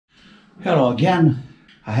Hello again.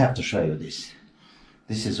 I have to show you this.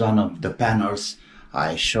 This is one of the panels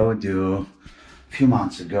I showed you a few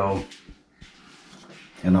months ago.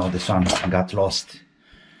 You know, this one got lost,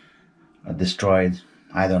 destroyed.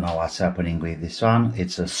 I don't know what's happening with this one.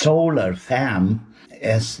 It's a Solarfam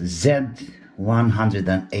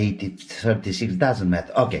SZ18036, doesn't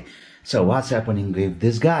matter. Okay, so what's happening with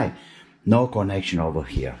this guy? No connection over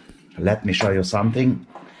here. Let me show you something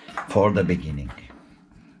for the beginning.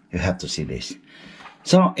 You have to see this.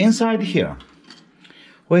 So inside here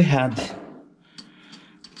we had,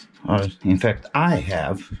 or in fact I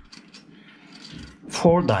have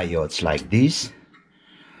 4 diodes like this,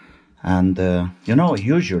 and you know,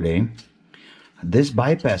 usually these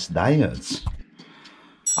bypass diodes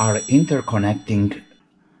are interconnecting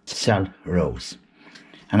cell rows,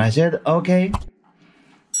 and I said, okay,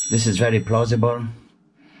 this is very plausible.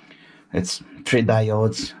 It's 3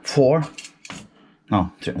 diodes, 4.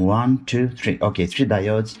 No, 1, 2, 3. Okay, 3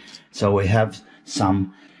 diodes. So we have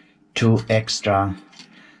some 2 extra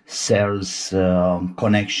cells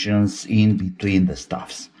connections in between the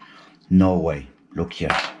stuffs. No way. Look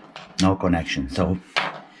here. No connection. So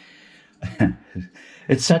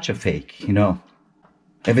it's such a fake, you know.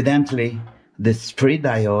 Evidently, these 3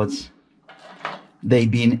 diodes, they've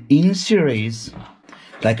been in series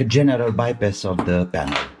like a general bypass of the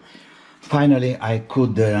panel. Finally, I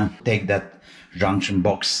could take that junction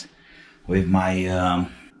box with my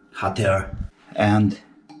hot air, and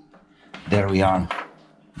there we are.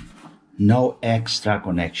 No extra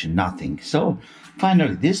connection, nothing. So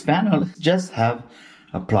finally this panel just have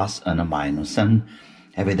a plus and a minus, and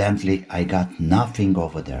evidently I got nothing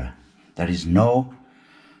over there. There is no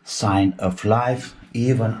sign of life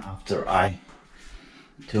even after I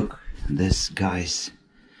took this guys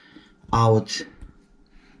out,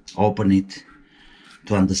 open it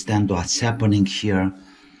to understand what's happening here.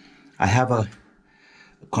 I have a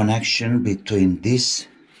connection between this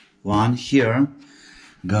one here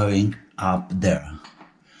going up there,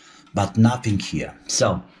 but nothing here.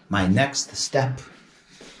 So my next step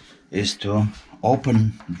is to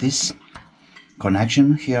open this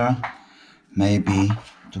connection here, maybe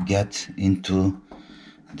to get into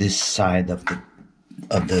this side of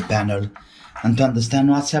the panel and to understand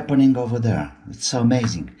what's happening over there. It's so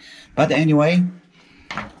amazing. But anyway,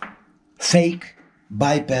 fake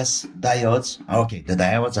bypass diodes. Okay, the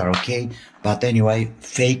diodes are okay, but anyway,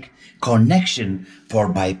 fake connection for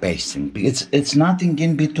bypassing. It's nothing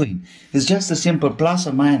in between. It's just a simple plus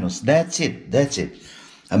or minus. That's it. That's it.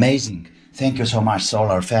 Amazing. Thank you so much,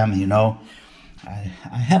 Solarfam. You know,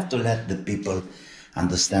 I have to let the people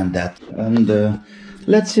understand that. And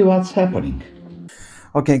let's see what's happening.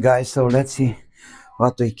 Okay, guys. So let's see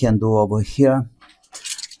what we can do over here.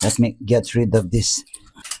 Let me get rid of this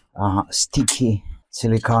sticky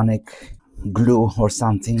siliconic glue or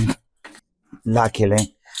something.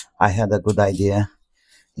 Luckily, I had a good idea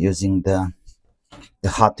using the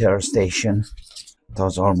hot air station. It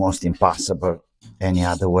was almost impossible any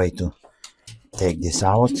other way to take this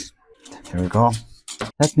out. Here we go.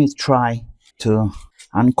 Let me try to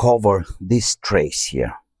uncover this trace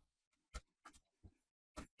here.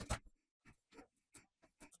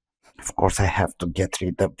 Of course, I have to get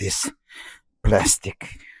rid of this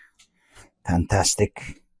plastic.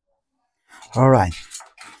 Fantastic. All right,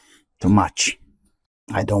 too much.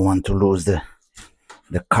 I don't want to lose the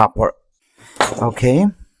copper. Okay.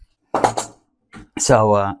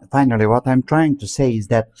 So finally, what I'm trying to say is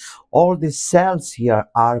that all these cells here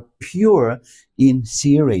are pure in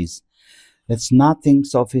series. It's nothing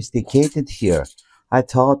sophisticated here. I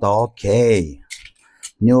thought, okay,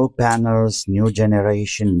 new panels, new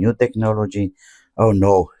generation, new technology. Oh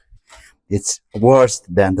no, it's worse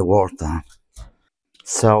than the wartime.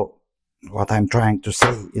 So what I'm trying to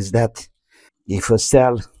say is that if a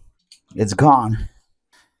cell is gone,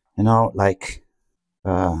 you know, like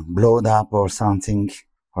blowed up or something,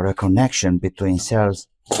 or a connection between cells,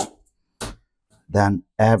 then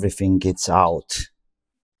everything gets out.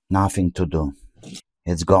 Nothing to do.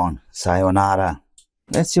 It's gone. Sayonara.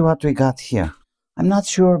 Let's see what we got here. I'm not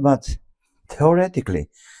sure, but theoretically,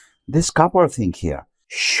 this copper thing here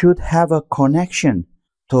should have a connection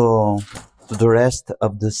to the rest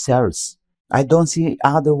of the cells. I don't see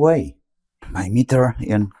other way. My meter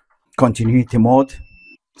in continuity mode.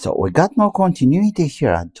 So we got no continuity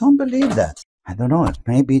here. I don't believe that. I don't know.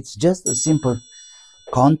 Maybe it's just a simple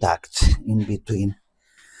contact in between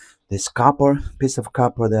this copper, piece of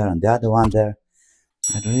copper there and the other one there.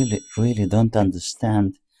 I really don't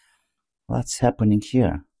understand what's happening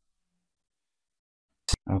here.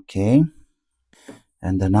 Okay.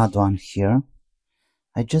 And another one here.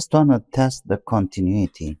 I just want to test the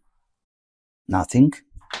continuity. Nothing.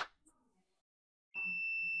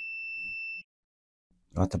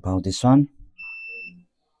 What about this one?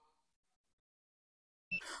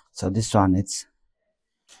 So this one, it's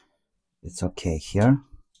okay here,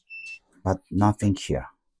 but nothing here.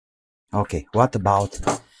 Okay, what about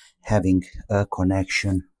having a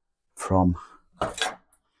connection from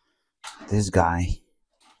this guy?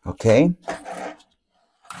 Okay,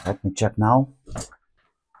 let me check now.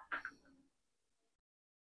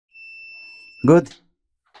 Good.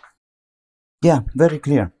 Yeah, very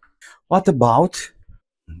clear. What about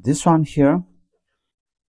this one here?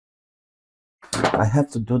 I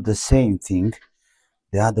have to do the same thing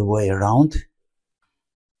the other way around.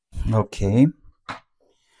 Okay,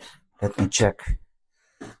 let me check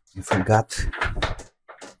if we got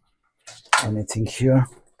anything here.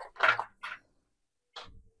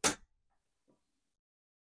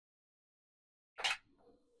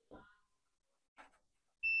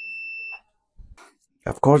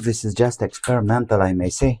 Of course, this is just experimental, I may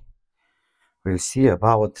say. We'll see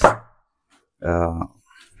about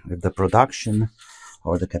if the production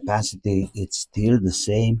or the capacity it's still the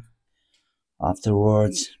same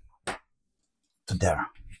afterwards to there.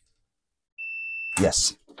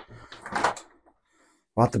 Yes.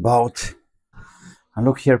 What about, and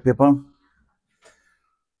look here people,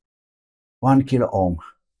 1 kilo ohm.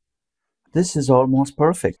 This is almost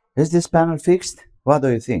perfect. Is this panel fixed? What do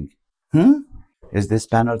you think? Is this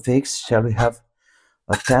panel fixed? Shall we have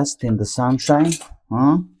a test in the sunshine?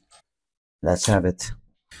 Let's have it.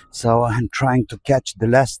 So I'm trying to catch the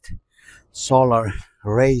last solar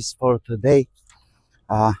rays for today.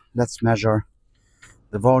 Let's measure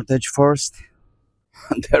the voltage first.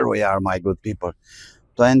 There we are, my good people.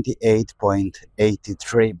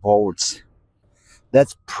 28.83 volts.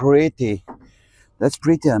 That's pretty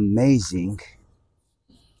amazing.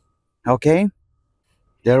 Okay,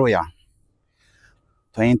 there we are.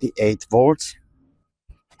 28 volts.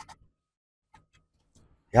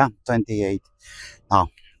 Yeah, 28. Now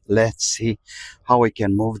let's see how we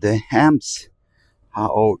can move the amps.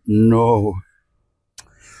 Oh no,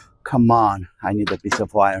 come on, I need a piece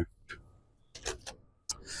of wire.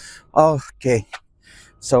 Okay,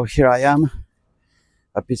 so here I am,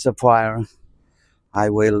 a piece of wire.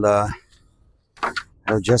 I'll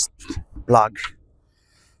just plug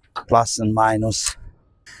plus and minus.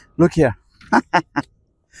 Look here.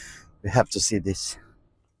 You have to see this.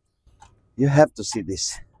 You have to see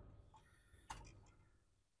this.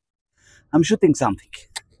 I'm shooting something.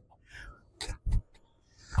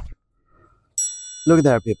 Look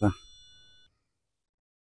there, people.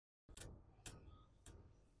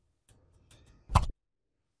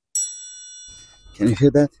 Can you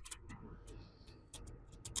hear that?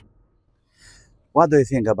 What do you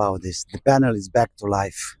think about this? The panel is back to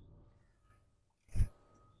life.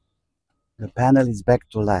 The panel is back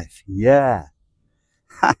to life. Yeah.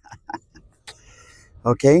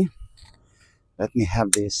 Okay. Let me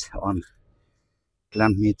have this on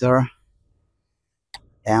clamp meter,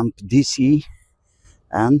 amp DC,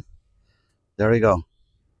 and there we go.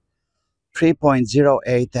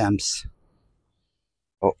 3.08 amps.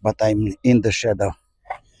 Oh, but I'm in the shadow.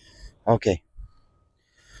 Okay.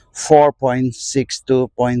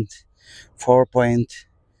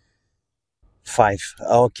 4.62.4.5.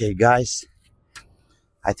 Okay, guys.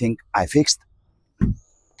 I think I fixed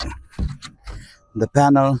the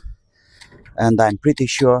panel, and I'm pretty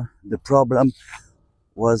sure the problem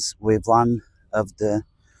was with one of the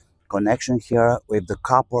connection here with the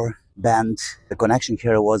copper band. The connection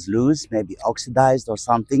here was loose, maybe oxidized or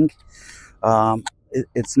something.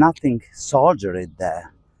 It's nothing soldered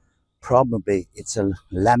there. Probably it's a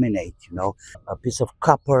laminate, you know, a piece of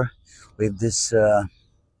copper with this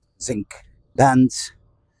zinc band,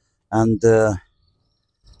 and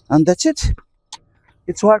that's it.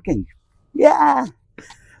 It's working. Yeah,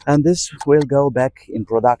 and this will go back in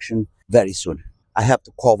production very soon. I have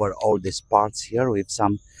to cover all these parts here with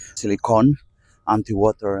some silicone,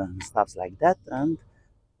 anti-water and stuff like that, and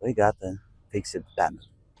we got a fixed panel.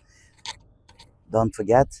 Don't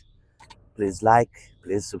forget, please like,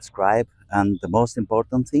 please subscribe, and the most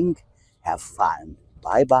important thing, have fun.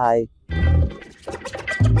 Bye bye.